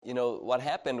You know, what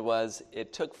happened was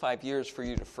it took 5 years for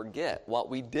you to forget what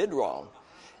we did wrong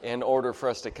in order for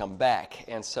us to come back.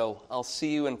 And so I'll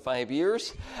see you in 5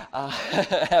 years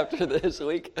after this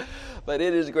week. But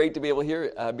it is great to be able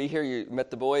to be here. You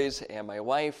met the boys and my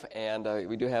wife, and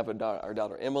we do have our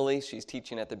daughter Emily. She's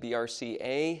teaching at the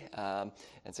BRCA.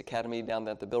 It's academy down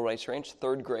at the Bill Rice Ranch,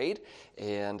 3rd grade,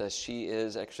 and she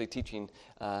is actually teaching,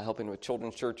 helping with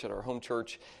children's church at our home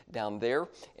church down there.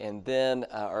 And then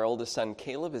our oldest son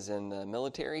Caleb is in the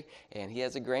military, and he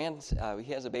has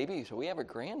a baby, so we have a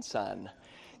grandson.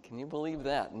 Can you believe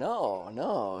that?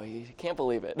 No, you can't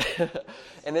believe it.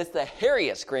 And it's the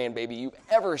hairiest grandbaby you've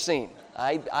ever seen.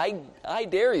 I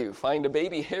dare you, find a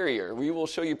baby hairier. We will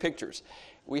show you pictures.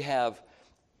 We have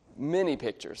many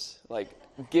pictures, like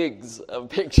gigs of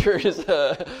pictures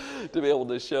to be able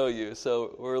to show you.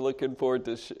 So we're looking forward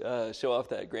to show off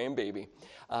that grandbaby.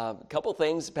 A couple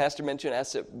things Pastor mentioned,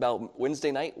 asked about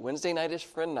Wednesday night. Wednesday night is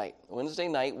friend night. Wednesday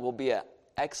night will be an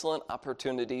excellent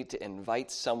opportunity to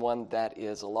invite someone that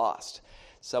is lost,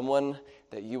 someone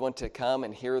that you want to come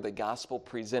and hear the gospel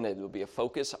presented. There will be a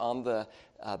focus on the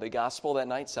gospel that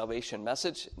night, salvation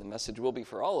message. The message will be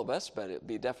for all of us, but it will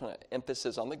be definite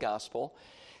emphasis on the gospel.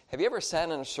 Have you ever sat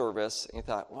in a service and you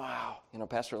thought, wow,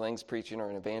 Pastor Lang's preaching or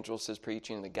an evangelist is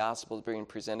preaching and the gospel is being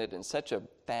presented in such a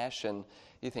fashion,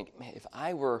 you think, man, if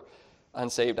I were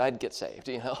unsaved, I'd get saved.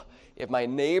 If my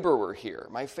neighbor were here,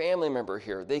 my family member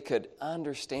here, they could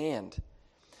understand.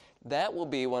 That will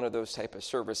be one of those type of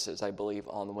services, I believe,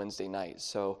 on Wednesday night.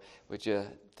 So would you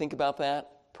think about that?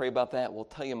 Pray about that. We'll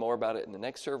tell you more about it in the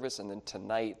next service, and then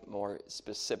tonight, more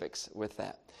specifics with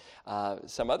that.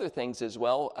 Some other things as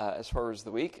well, as far as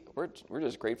the week, we're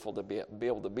just grateful to be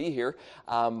able to be here.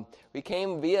 We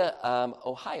came via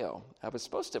Ohio. I was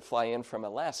supposed to fly in from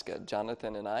Alaska,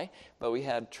 Jonathan and I, but we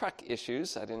had truck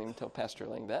issues. I didn't even tell Pastor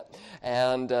Lang that.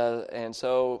 And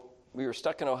so we were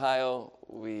stuck in Ohio.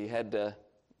 We had to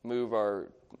move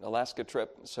our Alaska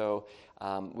trip, so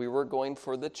we were going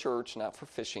for the church, not for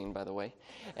fishing, by the way,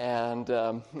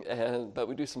 but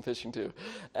we do some fishing too.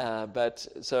 But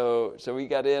so we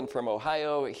got in from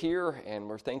Ohio here, and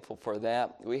we're thankful for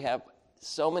that. We have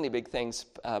so many big things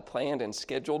planned and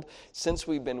scheduled. Since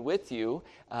we've been with you,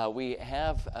 we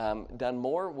have done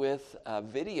more with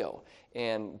video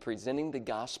and presenting the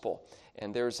gospel.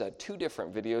 And there's 2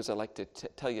 different videos I'd like to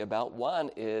tell you about.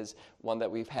 One is one that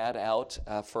we've had out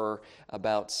for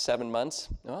about 9 months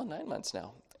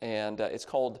now. And it's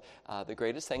called The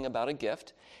Greatest Thing About a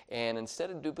Gift. And instead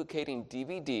of duplicating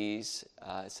DVDs,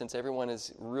 since everyone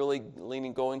is really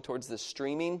going towards the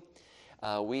streaming,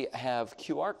 we have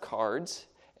QR cards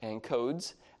and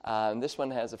codes. And this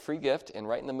one has a free gift, and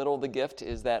right in the middle of the gift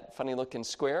is that funny-looking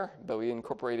square, but we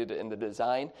incorporated it in the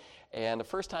design. And the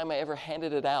first time I ever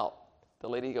handed it out, the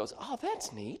lady goes, "Oh,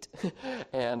 that's neat."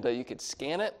 And you could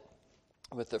scan it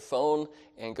with the phone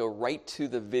and go right to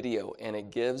the video, and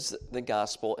it gives the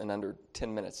gospel in under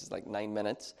 10 minutes. It's like 9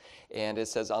 minutes. And it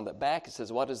says on the back, it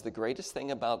says, "What is the greatest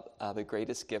thing about the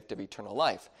greatest gift of eternal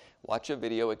life?" Watch a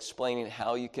video explaining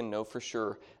how you can know for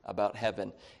sure about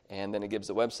heaven. And then it gives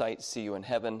the website,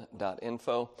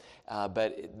 seeyouinheaven.info.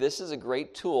 But this is a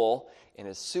great tool, and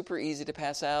it's super easy to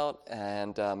pass out,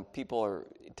 and people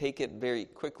take it very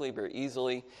quickly, very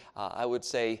easily. I would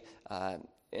say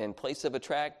in place of a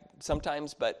track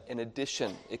sometimes, but in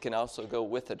addition, it can also go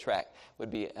with a track,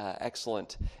 would be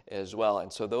excellent as well.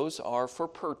 And so those are for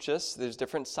purchase. There's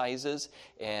different sizes,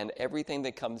 and everything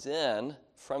that comes in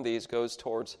from these goes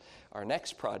towards our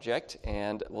next project,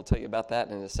 and we'll tell you about that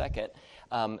in a second.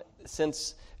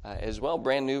 Since as well,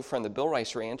 brand new from the Bill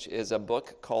Rice Ranch is a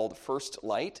book called First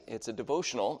Light. It's a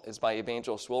devotional. It's by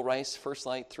evangelist Will Rice. First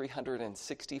Light,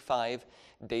 365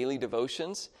 daily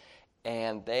devotions.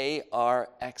 And they are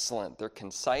excellent. They're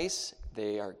concise.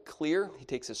 They are clear. He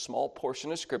takes a small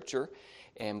portion of Scripture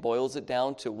and boils it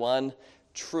down to one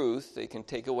truth. They can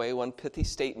take away one pithy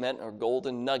statement or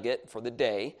golden nugget for the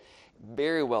day.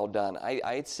 Very well done.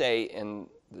 I'd say in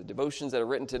the devotions that are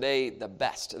written today, the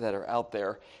best that are out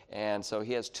there. And so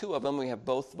he has 2 of them. We have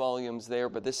both volumes there,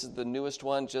 but this is the newest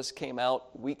one, just came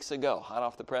out weeks ago, hot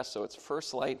off the press. So it's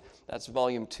First Light. That's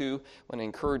volume 2. I want to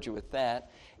encourage you with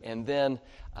that. And then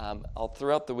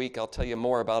throughout the week, I'll tell you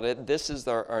more about it. This is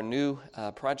our new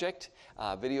project,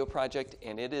 video project,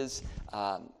 and it is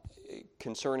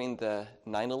concerning the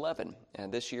 9/11.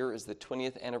 And this year is the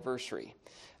 20th anniversary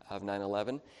of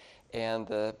 9/11. And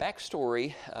the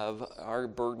backstory of our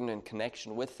burden and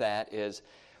connection with that is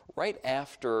right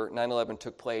after 9/11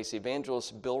 took place,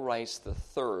 evangelist Bill Rice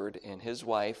III and his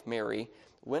wife, Mary,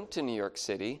 went to New York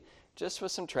City just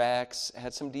with some tracts,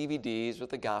 had some DVDs with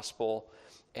the gospel,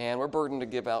 and were burdened to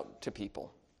give out to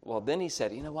people. well, then he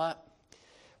said, you know what?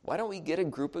 Why don't we get a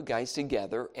group of guys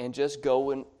together and just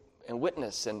go and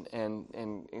witness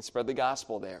and spread the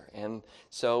gospel there? And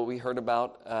so we heard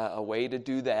about a way to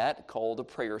do that called a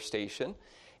prayer station.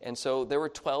 And so there were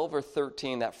 12 or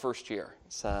 13 that first year.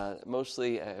 It's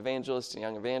mostly evangelists and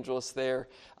young evangelists there.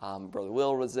 Brother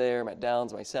Will was there, Matt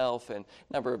Downs, myself, and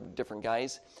a number of different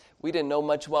guys. We didn't know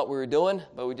much what we were doing,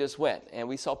 but we just went, and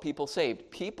we saw people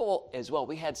saved. People as well.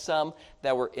 We had some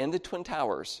that were in the Twin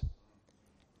Towers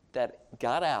that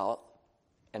got out,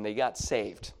 and they got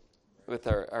saved with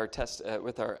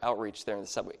our outreach there in the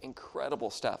subway. Incredible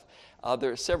stuff.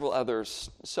 There are several others,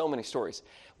 so many stories.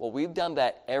 Well, we've done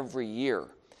that every year,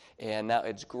 and now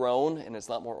it's grown, and it's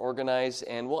a lot more organized,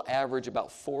 and we'll average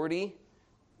about 40,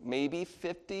 maybe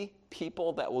 50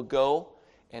 people that will go,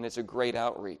 and it's a great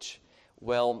outreach.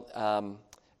 Well,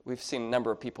 we've seen a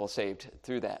number of people saved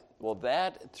through that. Well,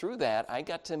 through that, I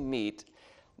got to meet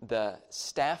the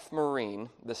staff Marine,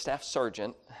 the staff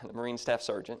sergeant, the Marine staff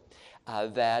sergeant,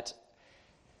 that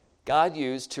God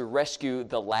used to rescue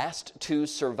the last 2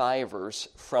 survivors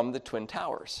from the Twin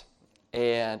Towers.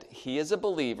 And he is a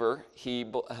believer. He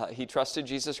trusted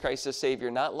Jesus Christ as Savior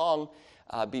not long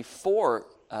before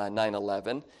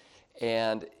 9/11,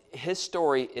 and his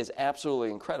story is absolutely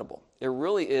incredible. It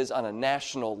really is on a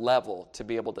national level to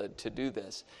be able to do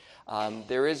this.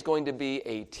 There is going to be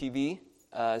a TV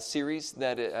series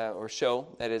or show,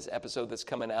 that is episode that's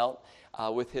coming out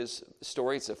with his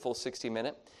story. It's a full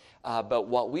 60-minute. But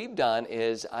what we've done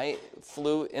is I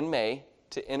flew in May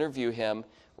to interview him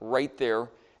right there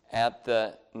at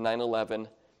the 9/11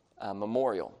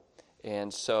 memorial.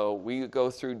 And so we go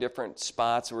through different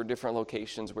spots or different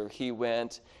locations where he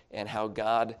went and how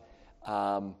God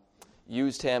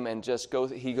used him, and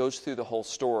he goes through the whole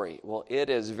story. Well, it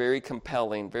is very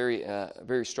compelling, very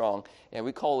very strong, and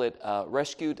we call it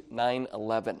Rescued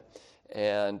 9/11.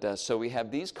 And so we have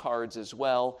these cards as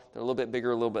well. They're a little bit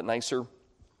bigger, a little bit nicer.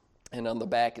 And on the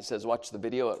back it says, watch the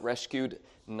video at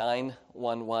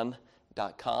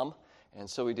rescued911.com. And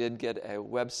so we did get a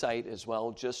website as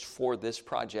well just for this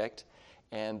project.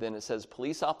 And then it says,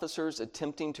 police officers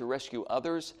attempting to rescue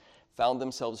others found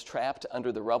themselves trapped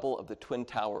under the rubble of the Twin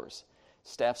Towers.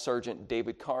 Staff Sergeant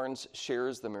David Carnes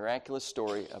shares the miraculous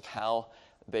story of how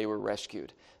they were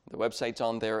rescued. The website's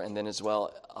on there, and then as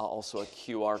well also a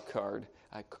QR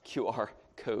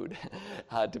code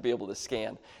to be able to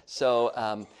scan.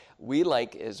 So we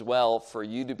like as well for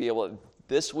you to be able to,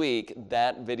 this week,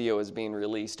 that video is being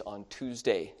released on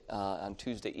Tuesday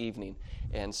evening.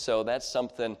 And so that's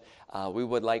something we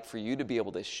would like for you to be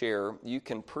able to share. You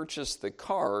can purchase the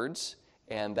cards,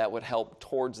 and that would help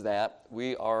towards that.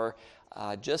 We are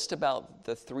just about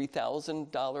the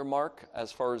 $3,000 mark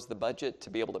as far as the budget to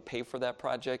be able to pay for that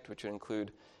project, which would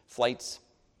include flights,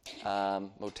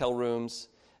 motel rooms,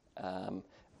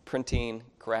 printing,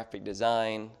 graphic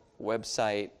design,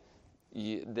 website.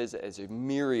 There's a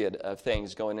myriad of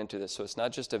things going into this. So it's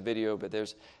not just a video, but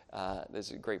there's a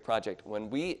great project. When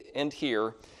we end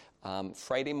here,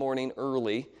 Friday morning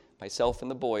early, myself and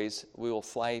the boys, we will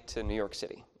fly to New York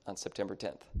City on September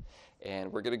 10th.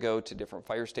 And we're going to go to different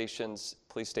fire stations,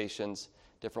 police stations,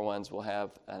 different ones. We'll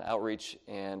have an outreach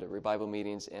and revival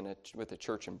meetings with a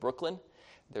church in Brooklyn.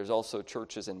 There's also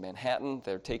churches in Manhattan.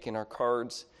 They're taking our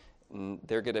cards.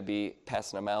 They're going to be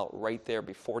passing them out right there.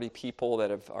 Be 40 people that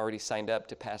have already signed up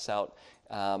to pass out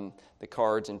the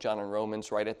cards in John and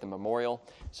Romans right at the memorial.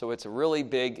 So it's a really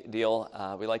big deal.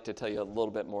 We'd like to tell you a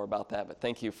little bit more about that, but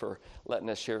thank you for letting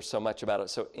us share so much about it.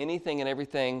 So anything and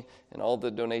everything and all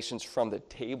the donations from the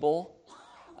table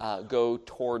go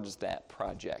towards that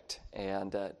project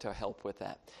and to help with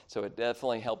that. So it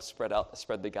definitely helps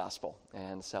spread the gospel.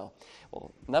 And so,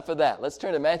 well, enough of that. Let's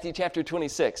turn to Matthew chapter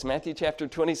 26. Matthew chapter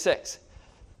 26.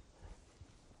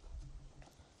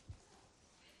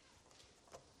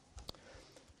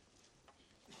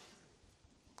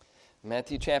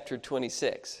 Matthew chapter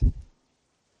 26.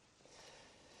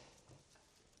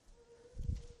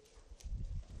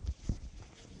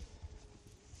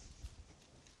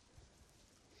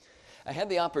 I had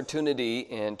the opportunity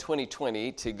in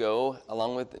 2020 to go,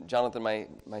 along with Jonathan,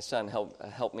 my son,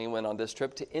 helped me, went on this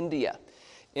trip to India.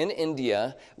 In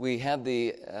India, we had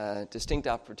the distinct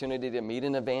opportunity to meet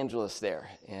an evangelist there,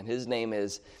 and his name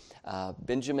is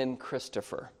Benjamin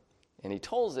Christopher. And he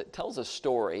tells a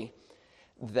story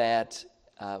that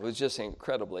was just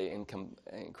incredibly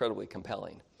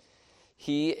compelling.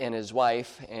 He and his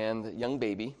wife and the young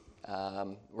baby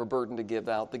were burdened to give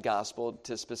out the gospel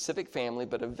to a specific family,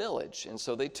 but a village. And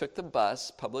so they took the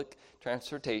bus, public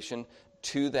transportation,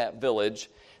 to that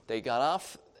village. They got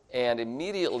off, and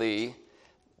immediately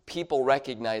people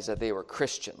recognized that they were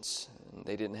Christians. and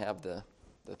they didn't have the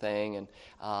thing, and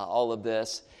all of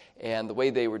this. And the way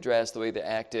they were dressed, the way they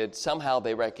acted, somehow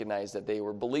they recognized that they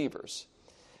were believers.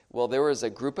 Well, there was a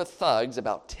group of thugs,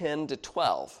 about 10 to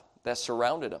 12, that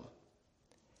surrounded them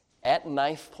at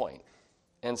knife point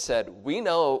and said, we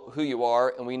know who you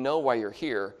are, and we know why you're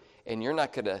here, and you're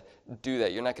not going to do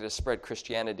that. You're not going to spread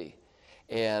Christianity.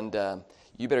 And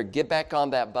you better get back on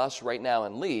that bus right now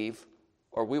and leave,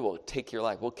 or we will take your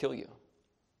life. We'll kill you.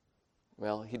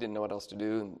 Well, he didn't know what else to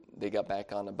do, and they got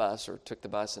back on the bus or took the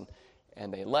bus,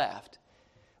 and they left.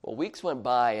 Well, weeks went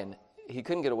by, and he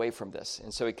couldn't get away from this.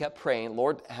 And so he kept praying,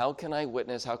 Lord, how can I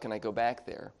witness? How can I go back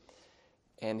there?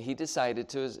 And he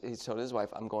decided he told his wife,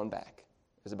 I'm going back.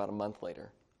 It was about a month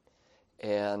later.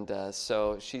 And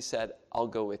so she said, I'll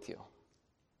go with you.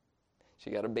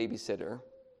 She got a babysitter.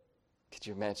 Could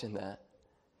you imagine that?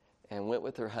 And went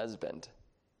with her husband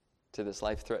to this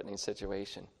life-threatening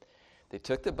situation. They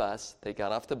took the bus. They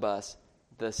got off the bus.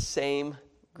 The same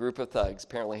group of thugs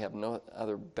apparently have no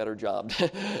other better job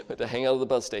but to hang out at the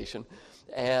bus station.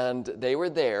 And they were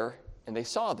there, and they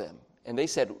saw them. And they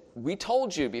said, we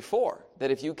told you before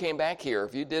that if you came back here,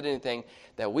 if you did anything,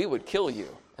 that we would kill you.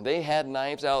 And they had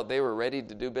knives out. They were ready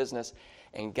to do business.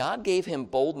 And God gave him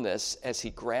boldness as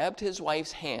he grabbed his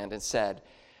wife's hand and said,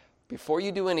 before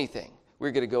you do anything,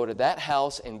 we're going to go to that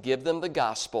house and give them the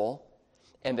gospel.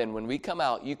 And then when we come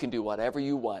out, you can do whatever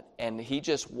you want. And he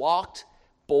just walked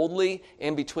boldly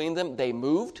in between them. They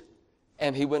moved,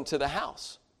 and he went to the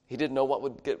house. He didn't know what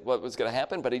was going to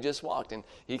happen, but he just walked. And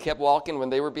he kept walking. When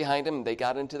they were behind him, they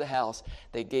got into the house.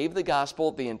 They gave the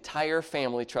gospel. The entire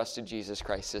family trusted Jesus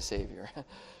Christ as Savior.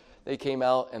 They came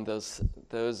out, and those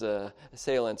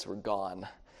assailants were gone.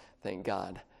 Thank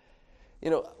God. You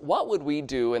know, what would we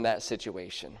do in that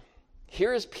situation?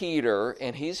 Here's Peter,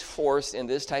 and he's forced in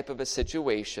this type of a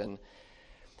situation.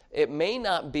 It may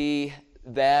not be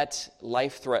that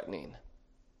life-threatening,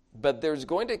 but there's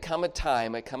going to come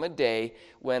a day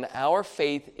when our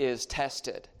faith is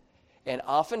tested. And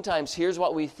oftentimes, here's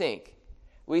what we think.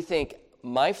 We think,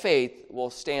 my faith will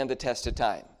stand the test of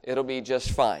time. It'll be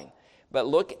just fine. But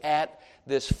look at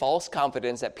this false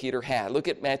confidence that Peter had. Look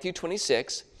at Matthew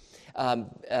 26,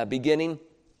 beginning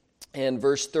in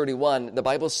verse 31. The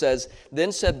Bible says,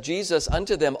 Then said Jesus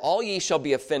unto them, All ye shall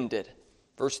be offended.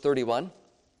 Verse 31.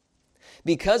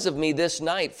 Because of me this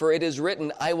night, for it is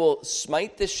written, I will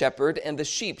smite the shepherd, and the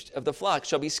sheep of the flock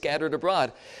shall be scattered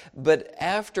abroad. But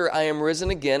after I am risen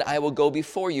again, I will go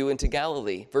before you into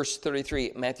Galilee. Verse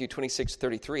 33, Matthew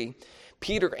 26:33.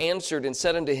 Peter answered and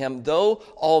said unto him, Though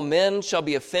all men shall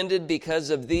be offended because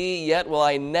of thee, yet will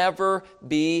I never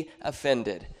be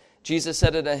offended. Jesus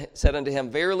said unto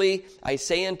him, Verily I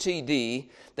say unto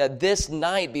thee, that this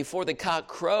night before the cock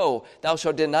crow, thou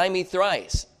shalt deny me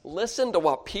thrice. Listen to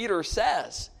what Peter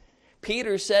says.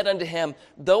 Peter said unto him,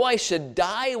 Though I should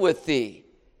die with thee,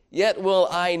 yet will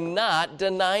I not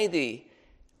deny thee.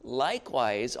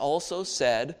 Likewise also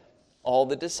said all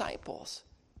the disciples.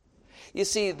 You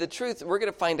see, the truth we're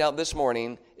going to find out this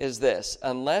morning is this.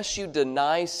 Unless you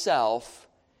deny self,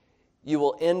 you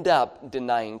will end up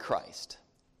denying Christ.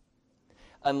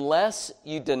 Unless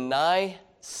you deny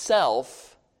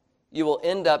self, you will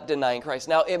end up denying Christ.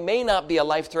 Now, it may not be a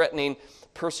life-threatening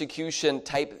persecution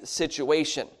type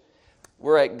situation.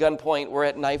 We're at gunpoint, we're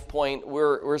at knife point,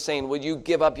 we're saying, will you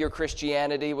give up your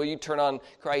Christianity? Will you turn on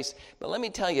Christ? But let me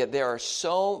tell you, there are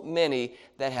so many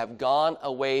that have gone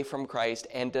away from Christ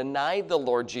and denied the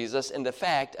Lord Jesus in the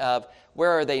fact of,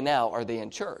 where are they now? Are they in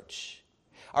church?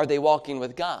 Are they walking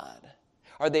with God?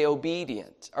 Are they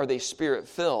obedient? Are they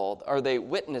spirit-filled? Are they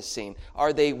witnessing?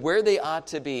 Are they where they ought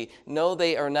to be? No,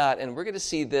 they are not. And we're going to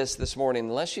see this morning.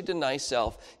 Unless you deny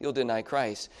self, you'll deny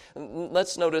Christ.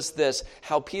 Let's notice this,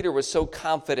 how Peter was so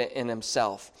confident in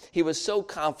himself. He was so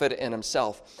confident in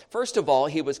himself. First of all,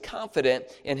 he was confident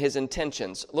in his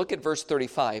intentions. Look at verse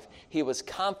 35. He was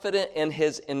confident in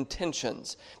his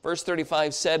intentions. Verse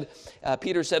 35 said,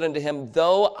 Peter said unto him,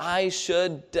 Though I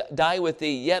should die with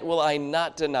thee, yet will I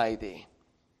not deny thee.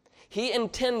 He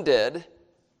intended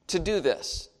to do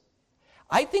this.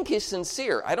 I think he's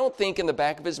sincere. I don't think in the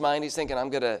back of his mind he's thinking, I'm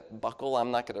going to buckle, I'm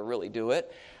not going to really do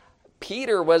it.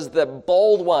 Peter was the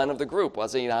bold one of the group,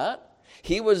 was he not?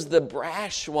 He was the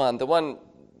brash one, the one,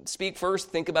 speak first,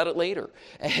 think about it later,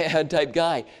 type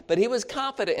guy. But he was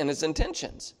confident in his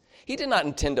intentions. He did not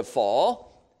intend to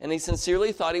fall, and he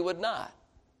sincerely thought he would not.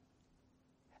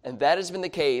 And that has been the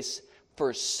case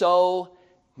for so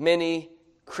many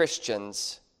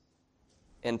Christians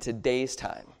in today's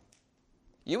time.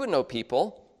 You would know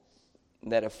people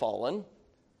that have fallen.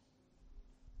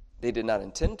 They did not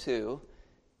intend to,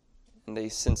 and they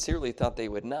sincerely thought they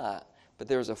would not, but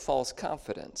there was a false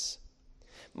confidence.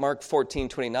 Mark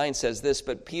 14:29 says this,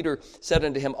 but Peter said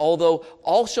unto him, although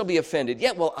all shall be offended,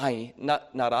 yet will I, not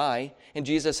I. And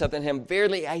Jesus said unto him,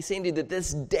 verily I say unto thee that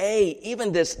this day,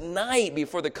 even this night,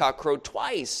 before the cock crowed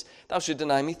twice, thou shalt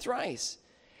deny me thrice.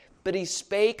 But he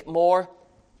spake more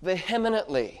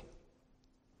vehemently.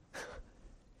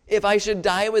 If I should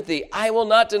die with thee, I will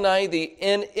not deny thee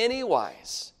in any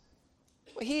wise.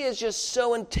 Well, he is just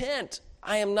so intent.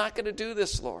 I am not going to do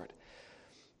this, Lord.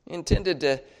 He intended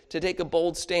to take a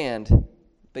bold stand,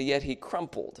 but yet he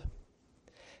crumpled.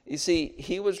 You see,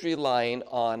 he was relying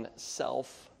on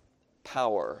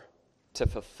self-power to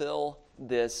fulfill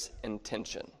this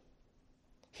intention.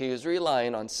 He was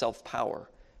relying on self-power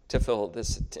to fulfill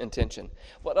this intention.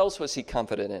 What else was he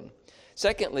confident in?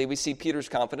 Secondly, we see Peter's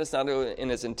confidence not only in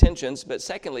his intentions, but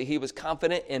secondly, he was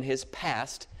confident in his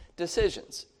past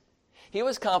decisions. He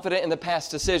was confident in the past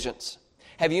decisions.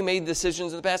 Have you made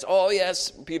decisions in the past? Oh,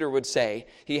 yes, Peter would say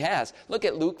he has. Look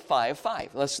at Luke 5:5.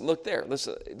 Let's look there. Let's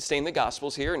stay in the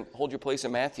Gospels here and hold your place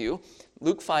in Matthew.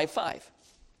 Luke 5:5.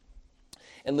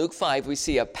 In Luke 5, we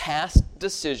see a past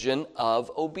decision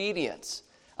of obedience.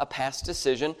 A past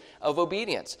decision of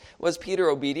obedience. Was Peter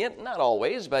obedient? Not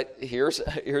always, but here's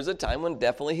a time when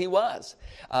definitely he was.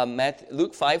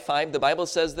 Luke 5:5, the Bible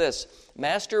says this,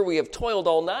 Master, we have toiled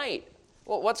all night.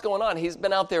 Well, what's going on? He's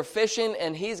been out there fishing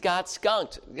and he's got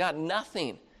skunked, got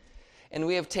nothing. And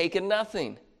we have taken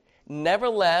nothing.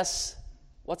 Nevertheless,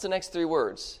 what's the next three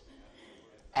words?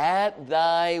 At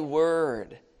thy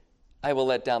word, I will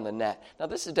let down the net. Now,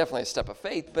 this is definitely a step of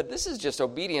faith, but this is just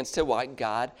obedience to what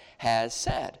God has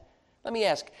said. Let me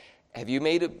ask, have you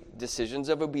made decisions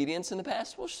of obedience in the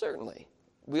past? Well, certainly.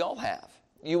 We all have.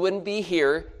 You wouldn't be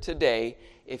here today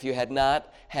if you had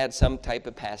not had some type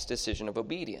of past decision of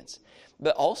obedience.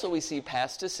 But also we see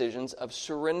past decisions of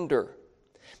surrender.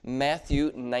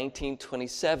 Matthew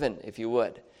 19:27, if you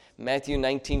would. Matthew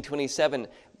 19:27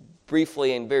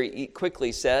 briefly and very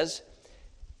quickly says,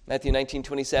 Matthew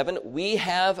 19:27, we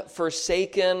have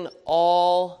forsaken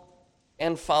all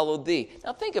and followed thee.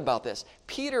 Now think about this.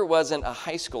 Peter wasn't a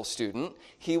high school student.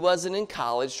 He wasn't in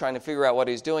college trying to figure out what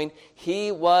he's doing.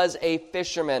 He was a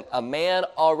fisherman, a man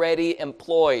already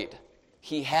employed.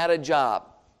 He had a job.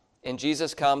 And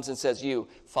Jesus comes and says, you,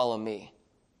 follow me.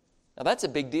 Now that's a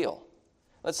big deal.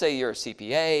 Let's say you're a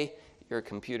CPA, you're a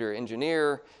computer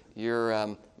engineer, you're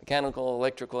a mechanical,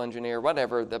 electrical engineer,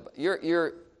 whatever.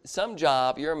 You're some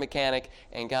job, you're a mechanic,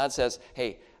 and God says,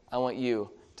 hey, I want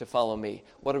you to follow me.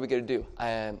 What are we going to do?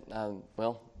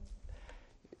 Well,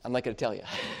 I'm not going to tell you.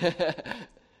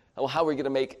 Well, how are we going to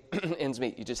make ends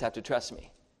meet? You just have to trust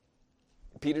me.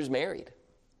 Peter's married.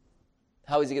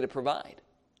 How is he going to provide?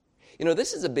 You know,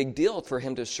 this is a big deal for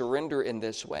him to surrender in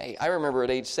this way. I remember at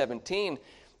age 17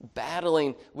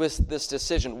 battling with this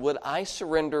decision. Would I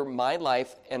surrender my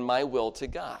life and my will to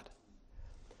God?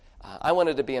 I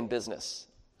wanted to be in business.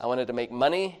 I wanted to make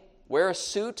money, wear a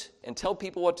suit, and tell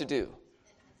people what to do.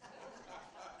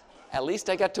 At least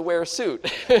I got to wear a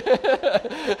suit.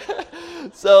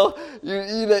 So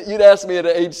you'd ask me at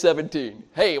age 17,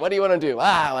 hey, what do you want to do?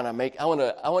 I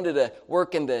wanted to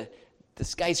work in the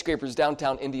skyscrapers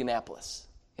downtown Indianapolis.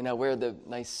 You know, wear the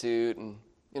nice suit and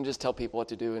just tell people what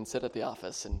to do and sit at the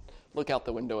office and look out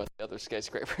the window at the other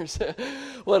skyscrapers.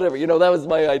 Whatever, that was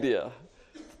my idea.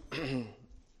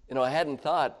 I hadn't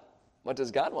thought, what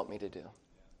does God want me to do?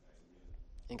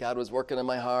 And God was working in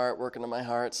my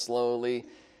heart slowly.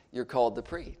 You're called to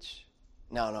preach.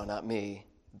 No, not me.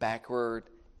 Backward,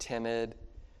 timid,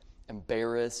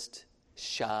 embarrassed,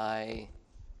 shy.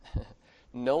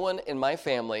 No one in my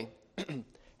family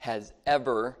has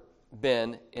ever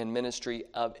been in ministry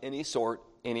of any sort,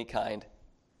 any kind,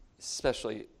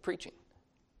 especially preaching.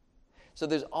 So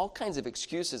there's all kinds of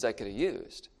excuses I could have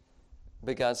used.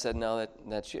 But God said, no,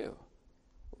 that's you.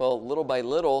 Well, little by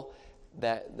little,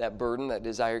 that burden, that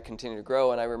desire continued to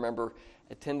grow. And I remember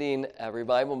attending a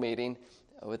revival meeting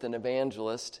with an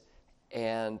evangelist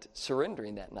and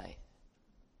surrendering that night.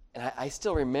 And I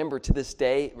still remember to this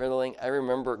day, I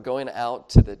remember going out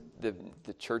to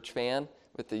the church van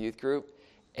with the youth group,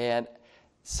 and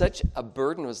such a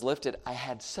burden was lifted. I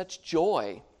had such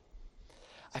joy.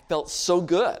 I felt so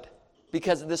good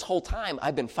because this whole time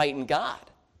I've been fighting God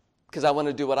because I want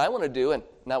to do what I want to do and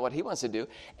not what he wants to do.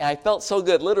 And I felt so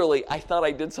good. Literally, I thought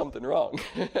I did something wrong.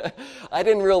 I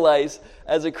didn't realize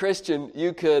as a Christian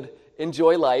you could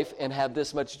enjoy life and have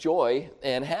this much joy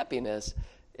and happiness.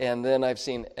 And then I've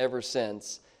seen ever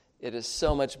since, it is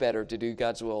so much better to do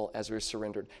God's will as we're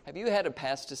surrendered. Have you had a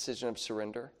past decision of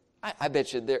surrender? I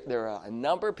bet you there are a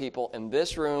number of people in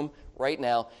this room right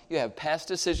now. You have past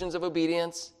decisions of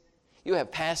obedience. You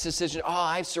have past decisions. Oh,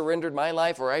 I've surrendered my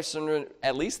life, or I've surrendered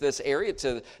at least this area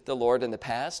to the Lord in the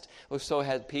past. Well, so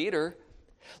had Peter.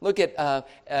 Look at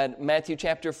Matthew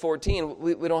chapter 14.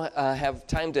 We don't have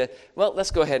time to, well,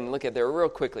 let's go ahead and look at there real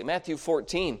quickly. Matthew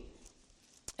 14,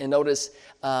 and notice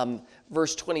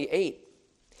verse 28.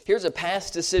 Here's a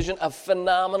past decision of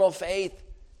phenomenal faith.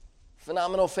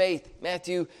 Phenomenal faith.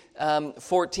 Matthew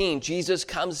 14, Jesus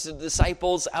comes to the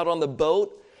disciples out on the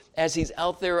boat. As he's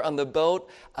out there on the boat,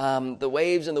 the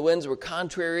waves and the winds were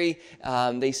contrary.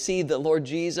 They see the Lord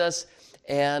Jesus,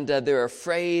 and they're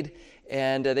afraid,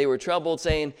 and they were troubled,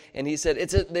 saying, and he said,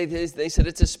 they said,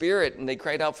 it's a spirit, and they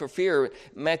cried out for fear.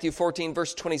 Matthew 14,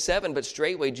 verse 27, but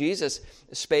straightway Jesus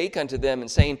spake unto them,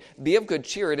 and saying, be of good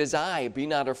cheer, it is I, be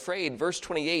not afraid. Verse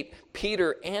 28,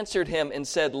 Peter answered him and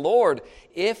said, Lord,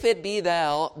 if it be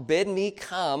thou, bid me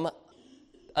come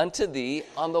unto thee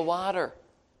on the water.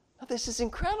 Oh, this is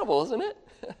incredible, isn't it?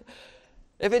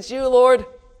 If it's you, Lord,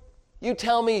 you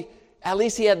tell me. At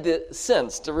least he had the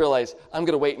sense to realize, I'm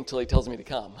going to wait until he tells me to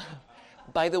come.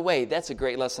 By the way, that's a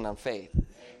great lesson on faith.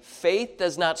 Faith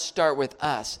does not start with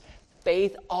us.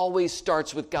 Faith always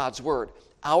starts with God's word.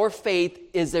 Our faith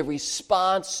is a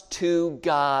response to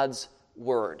God's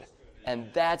word. And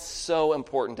that's so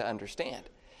important to understand.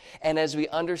 And as we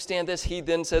understand this, he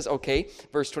then says, okay,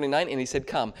 verse 29, and he said,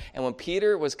 come. And when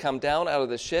Peter was come down out of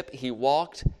the ship, he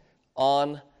walked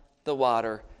on the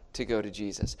water to go to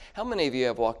Jesus. How many of you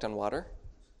have walked on water?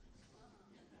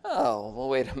 Oh, well,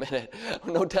 wait a minute.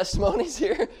 No testimonies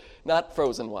here? Not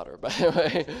frozen water, by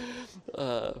the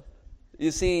way.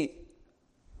 You see,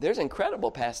 there's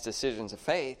incredible past decisions of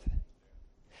faith.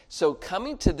 So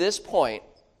coming to this point,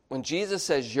 when Jesus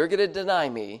says, you're going to deny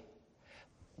me,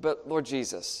 but Lord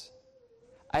Jesus,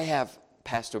 I have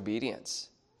past obedience.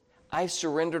 I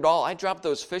surrendered all. I dropped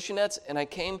those fishing nets and I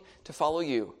came to follow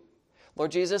you.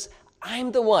 Lord Jesus,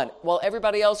 I'm the one. While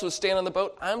everybody else was staying on the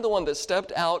boat, I'm the one that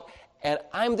stepped out, and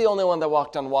I'm the only one that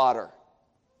walked on water.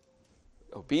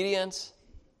 Obedience,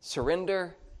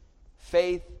 surrender,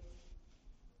 faith.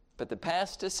 But the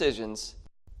past decisions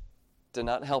did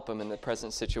not help him in the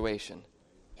present situation.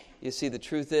 You see, the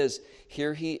truth is,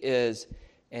 here he is,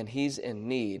 and he's in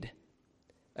need,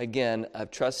 again,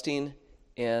 of trusting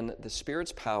in the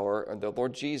Spirit's power, or the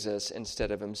Lord Jesus,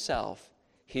 instead of himself.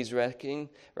 He's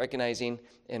recognizing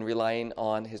and relying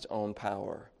on his own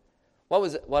power.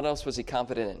 What else was he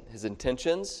confident in? His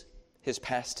intentions, his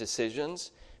past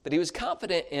decisions, but he was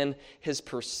confident in his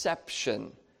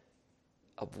perception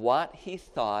of what he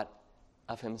thought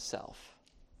of himself.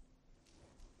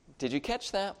 Did you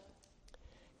catch that?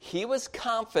 He was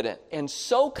confident, and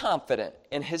so confident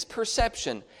in his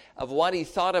perception of what he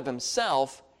thought of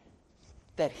himself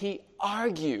that he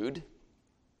argued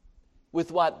with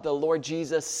what the Lord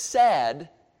Jesus said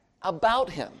about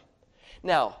him.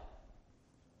 Now,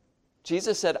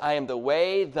 Jesus said, I am the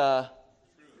way,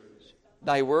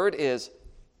 thy word is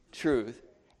truth.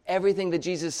 Everything that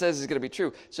Jesus says is going to be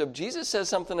true. So if Jesus says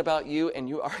something about you and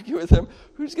you argue with him,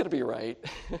 who's going to be right?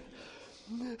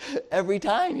 Every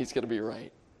time he's going to be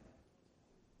right.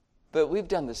 But we've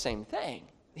done the same thing.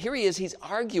 Here he is, he's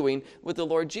arguing with the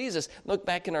Lord Jesus. Look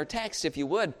back in our text, if you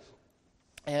would.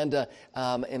 And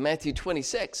in Matthew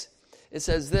 26, it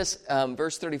says this,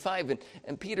 verse 35,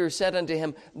 and Peter said unto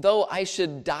him, though I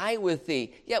should die with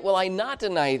thee, yet will I not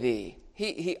deny thee.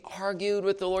 He argued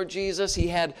with the Lord Jesus. He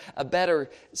had a better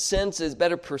sense, a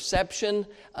better perception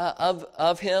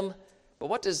of him. But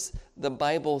what does the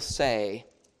Bible say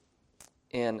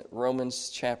in Romans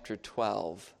chapter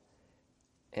 12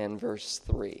 and verse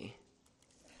 3?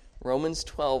 Romans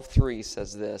 12:3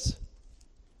 says this,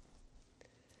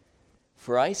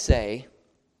 for I say,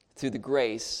 through the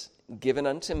grace given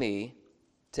unto me,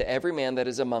 to every man that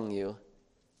is among you,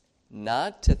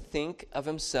 not to think of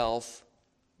himself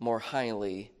more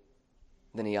highly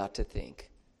than he ought to think,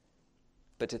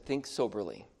 but to think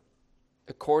soberly,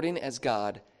 according as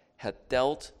God hath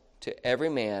dealt to every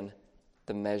man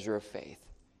the measure of faith.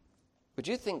 Would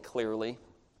you think clearly?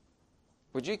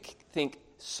 Would you think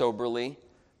soberly?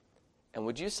 And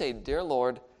would you say, dear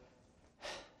Lord,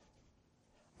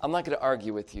 I'm not going to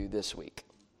argue with you this week.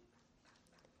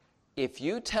 If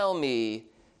you tell me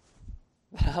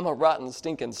that I'm a rotten,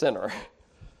 stinking sinner,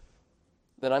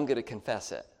 then I'm going to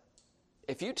confess it.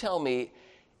 If you tell me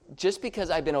just because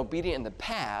I've been obedient in the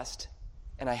past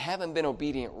and I haven't been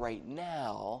obedient right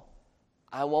now,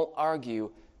 I won't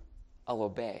argue, I'll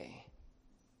obey.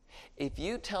 If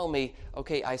you tell me,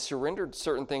 okay, I surrendered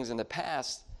certain things in the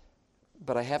past,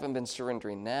 but I haven't been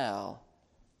surrendering now,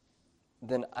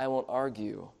 then I won't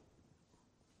argue.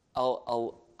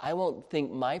 I won't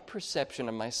think my perception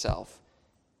of myself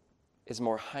is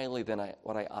more highly than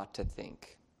what I ought to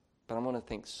think. But I'm going to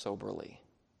think soberly.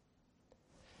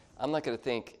 I'm not going to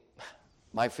think,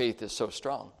 my faith is so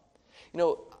strong. You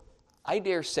know, I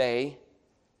dare say,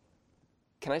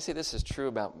 can I say this is true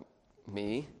about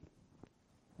me,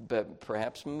 but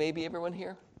perhaps maybe everyone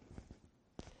here?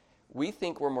 We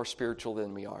think we're more spiritual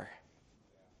than we are.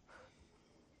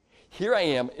 Here I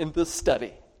am in this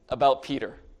study about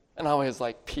Peter. And I was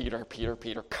like, Peter.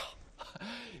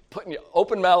 Putting your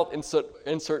open mouth,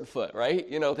 insert foot, right?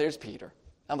 You know, there's Peter.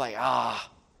 I'm like,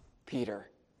 Peter.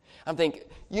 I'm thinking,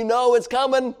 you know it's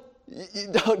coming. You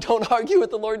don't argue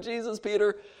with the Lord Jesus,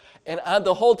 Peter. And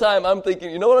the whole time I'm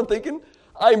thinking, you know what I'm thinking?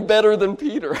 I'm better than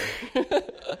Peter.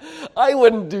 I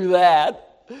wouldn't do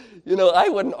that. You know, I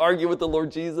wouldn't argue with the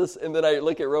Lord Jesus. And then I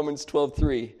look at Romans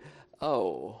 12:3.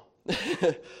 Oh,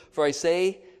 for I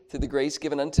say, through the grace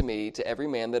given unto me, to every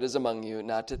man that is among you,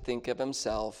 not to think of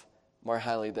himself more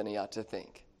highly than he ought to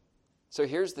think. So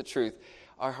here's the truth.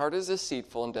 Our heart is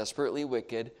deceitful and desperately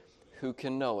wicked. Who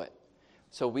can know it?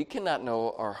 So we cannot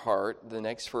know our heart. The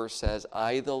next verse says,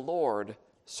 I, the Lord,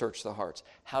 search the hearts.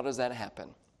 How does that happen?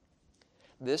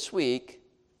 This week,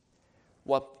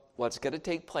 what's going to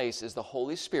take place is the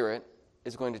Holy Spirit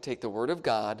is going to take the Word of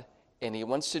God, and He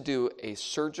wants to do a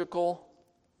spiritual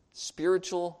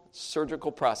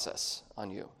surgical process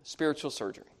on you. Spiritual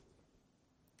surgery.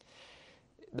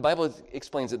 The Bible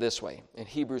explains it this way in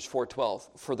Hebrews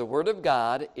 4:12. For the Word of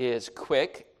God is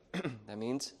quick, that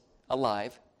means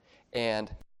alive, and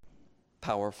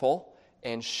powerful,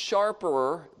 and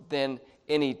sharper than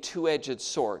any two-edged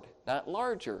sword. Not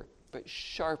larger, but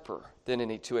sharper than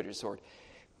any two-edged sword.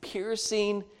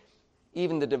 Piercing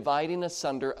even the dividing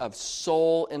asunder of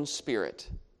soul and spirit,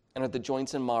 and of the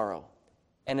joints and marrow,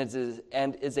 and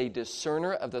is a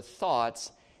discerner of the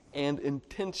thoughts and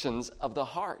intentions of the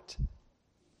heart.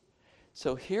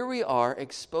 So here we are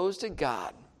exposed to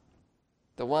God,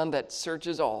 the one that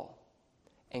searches all,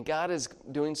 and God is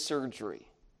doing surgery.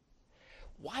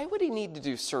 Why would He need to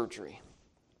do surgery?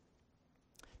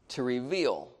 To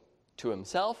reveal to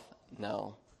Himself?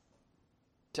 No.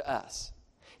 To us.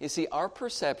 You see, our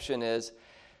perception is,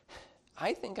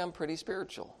 I think I'm pretty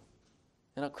spiritual.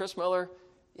 You know, Chris Miller,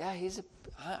 yeah,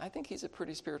 I think he's a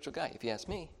pretty spiritual guy, if you ask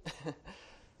me.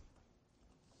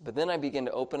 But then I begin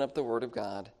to open up the Word of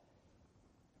God.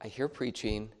 I hear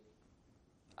preaching.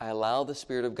 I allow the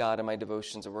Spirit of God in my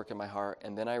devotions to work in my heart,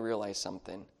 and then I realize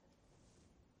something.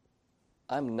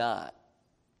 I'm not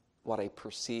what I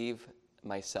perceive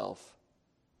myself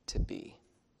to be.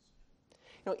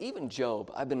 You know, even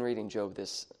Job, I've been reading Job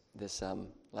this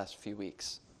last few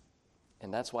weeks,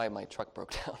 and that's why my truck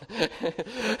broke down. I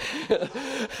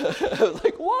was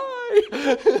like, why?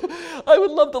 I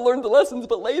would love to learn the lessons,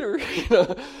 but later.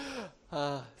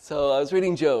 So I was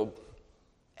reading Job,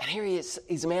 and here he is.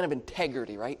 He's a man of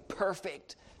integrity, right?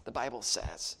 Perfect, the Bible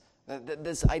says.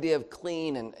 This idea of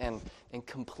clean and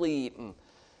complete.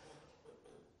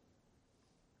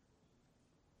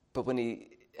 But when he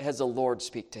has the Lord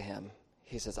speak to him,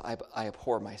 he says, I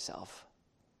abhor myself.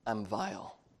 I'm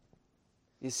vile.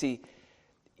 You see,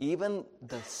 even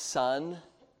the sun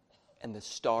and the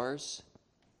stars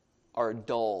are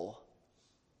dull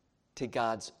to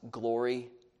God's glory,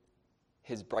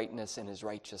 His brightness, and His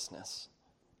righteousness.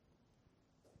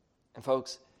 And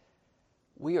folks,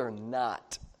 we are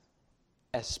not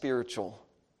as spiritual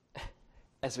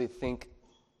as we think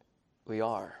we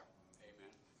are. Amen.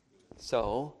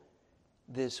 So,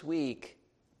 this week,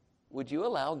 would you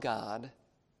allow God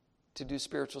to do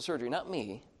spiritual surgery? Not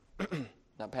me,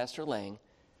 not Pastor Lang,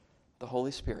 the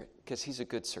Holy Spirit, because He's a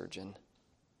good surgeon,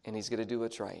 and He's going to do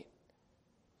what's right.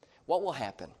 What will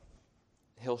happen?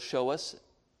 He'll show us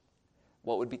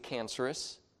what would be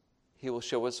cancerous. He will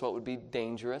show us what would be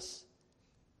dangerous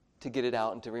to get it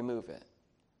out and to remove it.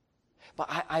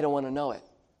 But I don't want to know it.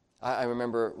 I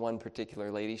remember one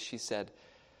particular lady, she said,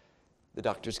 the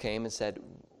doctors came and said,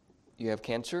 you have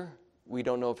cancer? We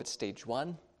don't know if it's stage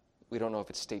 1. We don't know if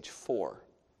it's stage 4.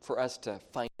 For us to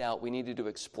find out, we need to do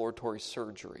exploratory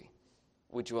surgery.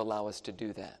 Would you allow us to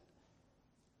do that?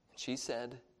 She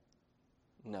said,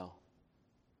 no.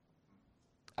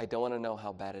 I don't want to know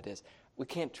how bad it is. We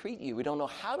can't treat you. We don't know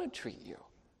how to treat you.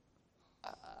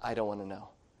 I don't want to know.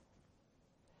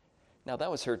 Now,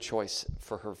 that was her choice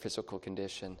for her physical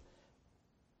condition.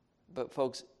 But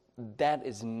folks, that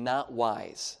is not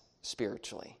wise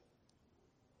spiritually.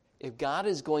 If God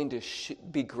is going to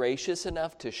be gracious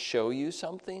enough to show you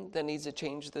something that needs to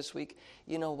change this week,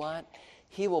 you know what?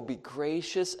 He will be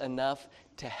gracious enough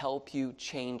to help you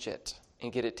change it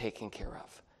and get it taken care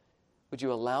of. Would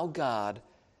you allow God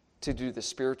to do the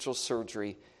spiritual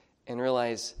surgery and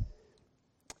realize,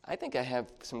 I think I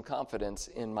have some confidence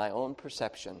in my own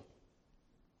perception.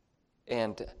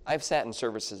 And I've sat in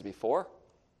services before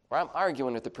where I'm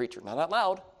arguing with the preacher, not out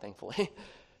loud, thankfully,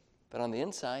 but on the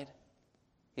inside.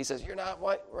 He says, you're not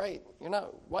right. You're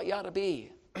not what you ought to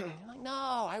be. You're like,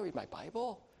 no, I read my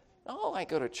Bible. No, I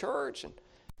go to church. And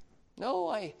no,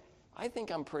 I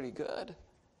think I'm pretty good.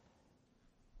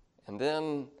 And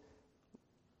then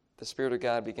the Spirit of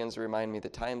God begins to remind me the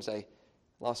times I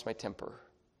lost my temper.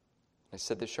 I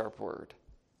said the sharp word.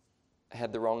 I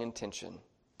had the wrong intention,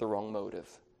 the wrong motive.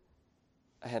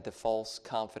 I had the false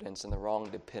confidence and the wrong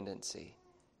dependency.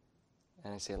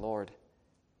 And I say, Lord,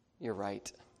 you're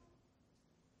right.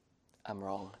 I'm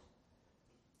wrong.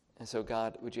 And so,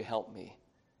 God, would you help me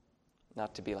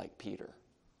not to be like Peter?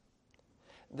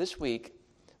 This week,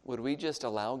 would we just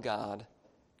allow God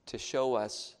to show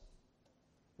us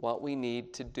what we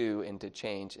need to do and to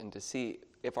change and to see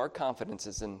if our confidence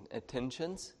is in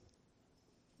intentions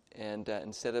and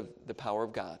instead of the power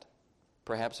of God?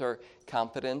 Perhaps our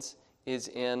confidence is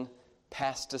in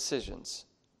past decisions.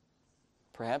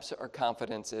 Perhaps our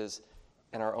confidence is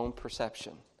in our own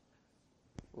perception.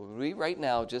 Would we right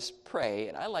now just pray,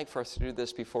 and I'd like for us to do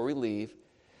this before we leave.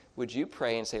 Would you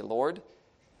pray and say, Lord,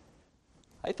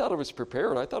 I thought I was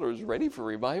prepared. I thought I was ready for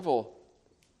revival.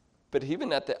 But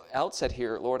even at the outset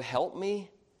here, Lord, help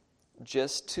me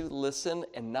just to listen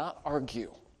and not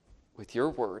argue with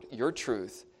your word, your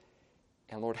truth.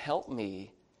 And Lord, help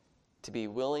me to be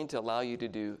willing to allow you to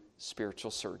do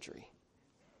spiritual surgery.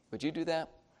 Would you do that?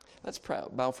 Let's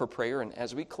bow for prayer. And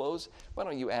as we close, why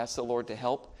don't you ask the Lord to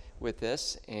help with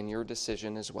this and your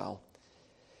decision as well.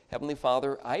 Heavenly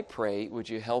Father, I pray, would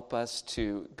you help us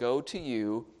to go to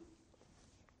you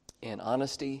in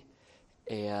honesty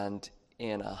and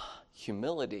in a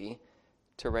humility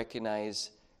to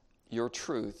recognize your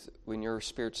truth when your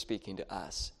Spirit's speaking to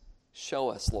us. Show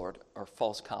us, Lord, our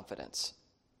false confidence.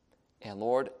 And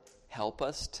Lord, help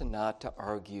us to not to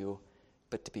argue,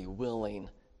 but to be willing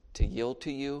to yield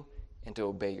to you and to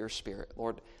obey your Spirit.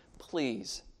 Lord,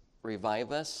 please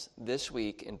revive us this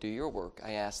week and do your work.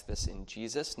 I ask this in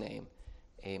Jesus' name.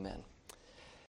 Amen.